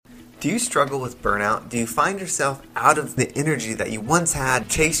Do you struggle with burnout? Do you find yourself out of the energy that you once had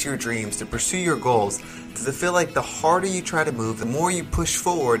to chase your dreams, to pursue your goals? Does it feel like the harder you try to move, the more you push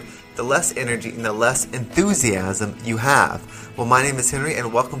forward, the less energy and the less enthusiasm you have? Well, my name is Henry,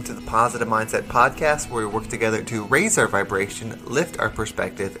 and welcome to the Positive Mindset Podcast, where we work together to raise our vibration, lift our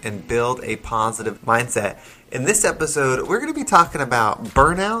perspective, and build a positive mindset. In this episode, we're going to be talking about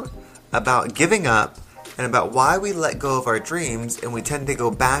burnout, about giving up, and about why we let go of our dreams and we tend to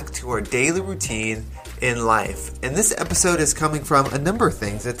go back to our daily routine in life. And this episode is coming from a number of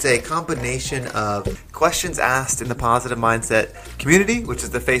things. It's a combination of questions asked in the Positive Mindset community, which is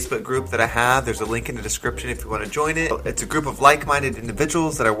the Facebook group that I have. There's a link in the description if you want to join it. It's a group of like-minded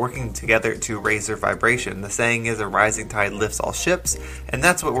individuals that are working together to raise their vibration. The saying is, a rising tide lifts all ships, and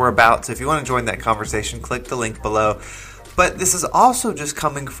that's what we're about. So if you want to join that conversation, click the link below. But this is also just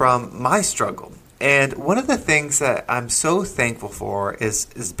coming from my struggle. And one of the things that I'm so thankful for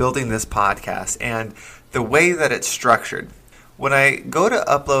is building this podcast and the way that it's structured. When I go to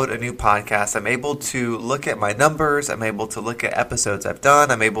upload a new podcast, I'm able to look at my numbers, I'm able to look at episodes I've done,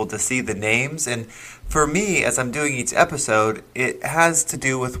 I'm able to see the names. And for me, as I'm doing each episode, it has to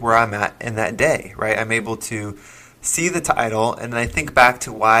do with where I'm at in that day, right? I'm able to see the title, and then I think back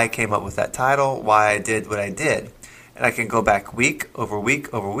to why I came up with that title, why I did what I did. And I can go back week over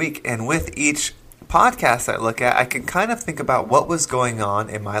week over week, and with each podcast I look at, I can kind of think about what was going on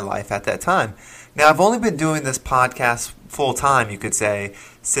in my life at that time. Now, I've only been doing this podcast full time, you could say,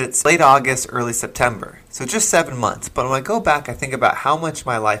 since late August, early September. So just 7 months. But when I go back, I think about how much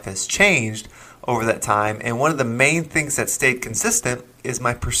my life has changed over that time. And one of the main things that stayed consistent is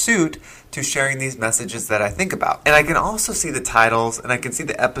my pursuit to sharing these messages that I think about. And I can also see the titles, and I can see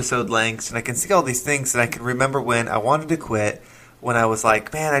the episode lengths, and I can see all these things, and I can remember when I wanted to quit, when I was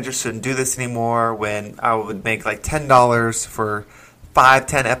like, man, I just shouldn't do this anymore, when I would make like $10 for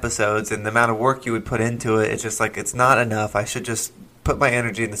 5-10 episodes, and the amount of work you would put into it, it's just like, it's not enough. I should just put my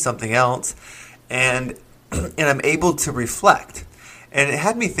energy into something else. And I'm able to reflect. And it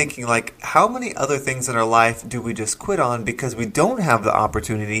had me thinking, like, how many other things in our life do we just quit on because we don't have the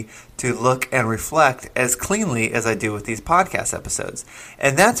opportunity to look and reflect as cleanly as I do with these podcast episodes?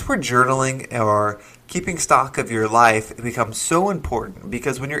 And that's where journaling or keeping stock of your life becomes so important,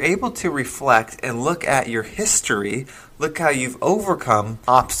 because when you're able to reflect and look at your history, look how you've overcome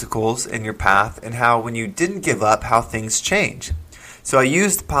obstacles in your path and how when you didn't give up, how things change. So I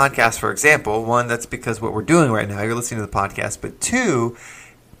used the podcast for example. One, that's because what we're doing right now, you're listening to the podcast. But two,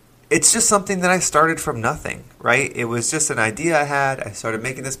 it's just something that I started from nothing, right? It was just an idea I had. I started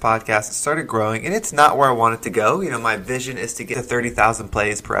making this podcast. It started growing, and it's not where I want it to go. You know, my vision is to get to 30,000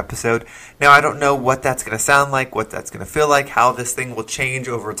 plays per episode. Now, I don't know what that's going to sound like, what that's going to feel like, how this thing will change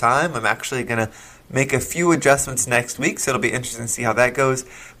over time. I'm actually going to make a few adjustments next week, so it'll be interesting to see how that goes.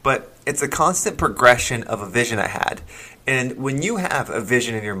 But it's a constant progression of a vision I had. And when you have a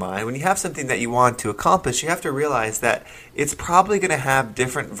vision in your mind, when you have something that you want to accomplish, you have to realize that it's probably going to have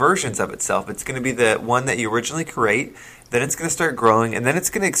different versions of itself. It's going to be the one that you originally create, then it's going to start growing, and then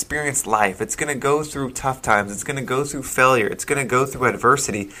it's going to experience life. It's going to go through tough times. It's going to go through failure. It's going to go through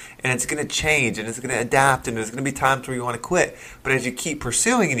adversity, and it's going to change, and it's going to adapt, and there's going to be times where you want to quit. But as you keep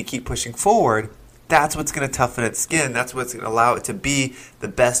pursuing and you keep pushing forward, that's what's going to toughen its skin. That's what's going to allow it to be the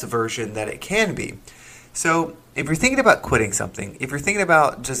best version that it can be. So if you're thinking about quitting something, if you're thinking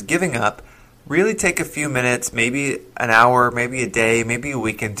about just giving up, really take a few minutes, maybe an hour, maybe a day, maybe a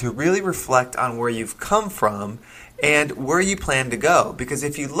weekend, to really reflect on where you've come from and where you plan to go. Because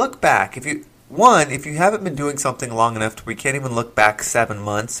if you look back, if you haven't been doing something long enough to where you can't even look back 7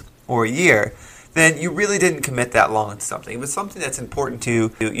 months or a year, then you really didn't commit that long to something. If it's something that's important to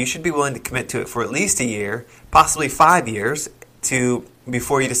you, you should be willing to commit to it for at least a year, possibly 5 years,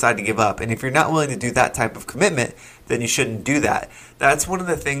 before you decide to give up. And if you're not willing to do that type of commitment, then you shouldn't do that. That's one of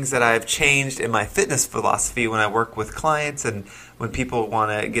the things that I've changed in my fitness philosophy when I work with clients and when people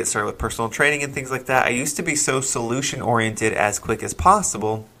want to get started with personal training and things like that. I used to be so solution-oriented as quick as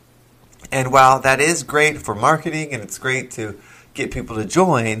possible. And while that is great for marketing and it's great to get people to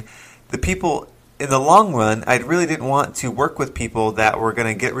join, the people in the long run, I really didn't want to work with people that were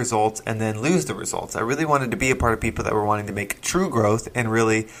going to get results and then lose the results. I really wanted to be a part of people that were wanting to make true growth and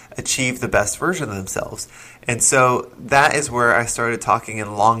really achieve the best version of themselves. And so that is where I started talking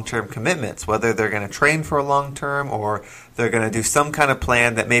in long-term commitments, whether they're going to train for a long term or they're going to do some kind of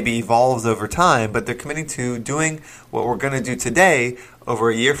plan that maybe evolves over time, but they're committing to doing what we're going to do today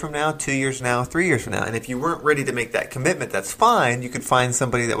over a year from now, 2 years from now, 3 years from now. And if you weren't ready to make that commitment, that's fine. You could find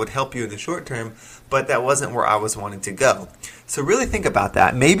somebody that would help you in the short term, but that wasn't where I was wanting to go. So really think about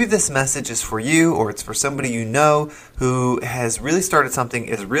that. Maybe this message is for you, or it's for somebody you know who has really started something,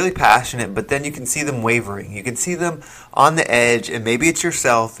 is really passionate, but then you can see them wavering. You can see them on the edge, and maybe it's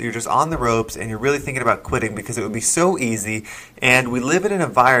yourself. You're just on the ropes, and you're really thinking about quitting because it would be so easy. And we live in an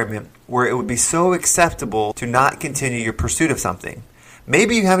environment where it would be so acceptable to not continue your pursuit of something.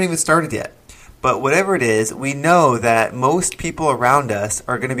 Maybe you haven't even started yet. But whatever it is, we know that most people around us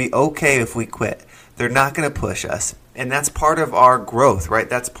are going to be okay if we quit. They're not going to push us. And that's part of our growth, right?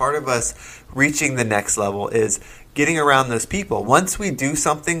 That's part of us reaching the next level, is getting around those people. Once we do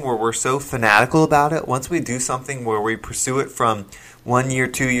something where we're so fanatical about it, once we do something where we pursue it from 1 year,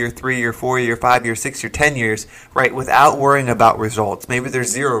 2 year, 3 year, 4 year, 5 year, 6 year, 10 years, right, without worrying about results. Maybe there's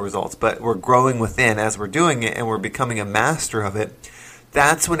 0 results, but we're growing within as we're doing it and we're becoming a master of it.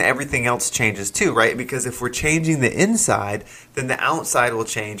 That's when everything else changes too, right? Because if we're changing the inside, then the outside will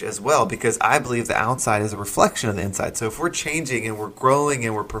change as well, because I believe the outside is a reflection of the inside. So if we're changing and we're growing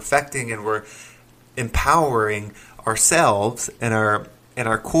and we're perfecting and we're empowering ourselves and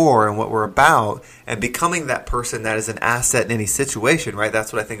our core and what we're about, and becoming that person that is an asset in any situation, right?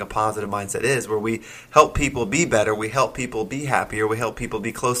 That's what I think a positive mindset is, where we help people be better, we help people be happier, we help people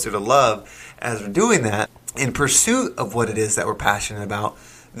be closer to love. As we're doing that, in pursuit of what it is that we're passionate about,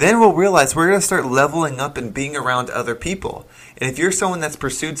 then we'll realize we're going to start leveling up and being around other people. And if you're someone that's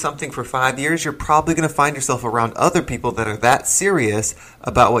pursued something for 5 years, you're probably going to find yourself around other people that are that serious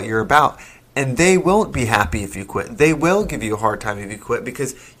about what you're about. And they won't be happy if you quit. They will give you a hard time if you quit,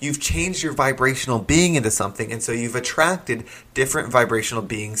 because you've changed your vibrational being into something, and so you've attracted different vibrational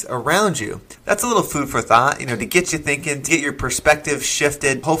beings around you. That's a little food for thought, to get you thinking, to get your perspective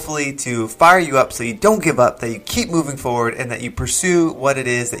shifted, hopefully to fire you up so you don't give up, that you keep moving forward, and that you pursue what it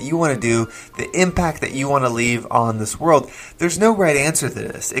is that you want to do, the impact that you want to leave on this world. There's no right answer to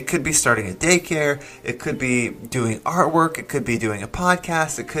this. It could be starting a daycare, it could be doing artwork, it could be doing a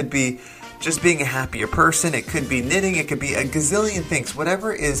podcast, it could be just being a happier person, it could be knitting, it could be a gazillion things.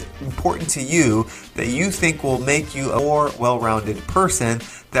 Whatever is important to you that you think will make you a more well-rounded person,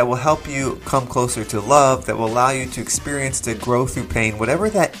 that will help you come closer to love, that will allow you to experience, to grow through pain,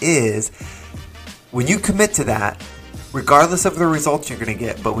 whatever that is, when you commit to that, regardless of the results you're going to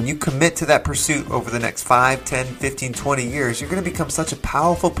get, but when you commit to that pursuit over the next 5, 10, 15, 20 years, you're going to become such a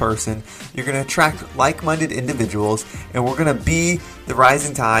powerful person. You're going to attract like-minded individuals, and we're going to be the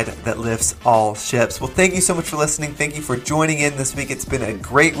rising tide that lifts all ships. Well, thank you so much for listening. Thank you for joining in this week. It's been a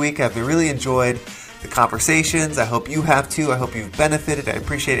great week. I've really enjoyed the conversations. I hope you have too. I hope you've benefited. I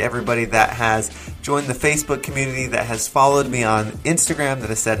appreciate everybody that has joined the Facebook community, that has followed me on Instagram, that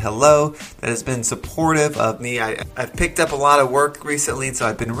has said hello, that has been supportive of me. I've picked up a lot of work recently, so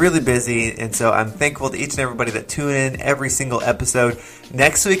I've been really busy, and so I'm thankful to each and everybody that tune in every single episode.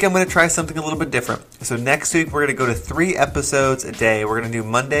 Next week, I'm going to try something a little bit different. So next week, we're going to go to 3 episodes a day. We're going to do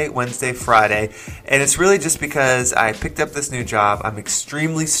Monday, Wednesday, Friday, and it's really just because I picked up this new job. I'm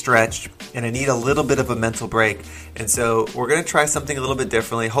extremely stretched, and I need a little bit of a mental break. And so we're going to try something a little bit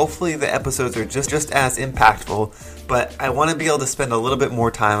differently. Hopefully the episodes are just as impactful, but I want to be able to spend a little bit more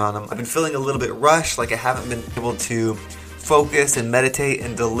time on them. I've been feeling a little bit rushed, like I haven't been able to focus and meditate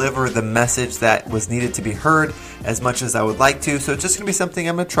and deliver the message that was needed to be heard as much as I would like to. So it's just going to be something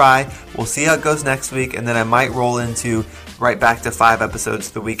I'm going to try. We'll see how it goes next week, and then I might roll into right back to 5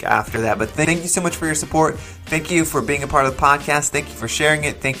 episodes the week after that. But thank you so much for your support. Thank you for being a part of the podcast. Thank you for sharing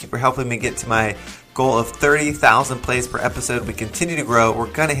it. Thank you for helping me get to my goal of 30,000 plays per episode. We continue to grow.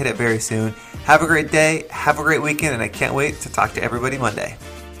 We're going to hit it very soon. Have a great day. Have a great weekend, and I can't wait to talk to everybody Monday.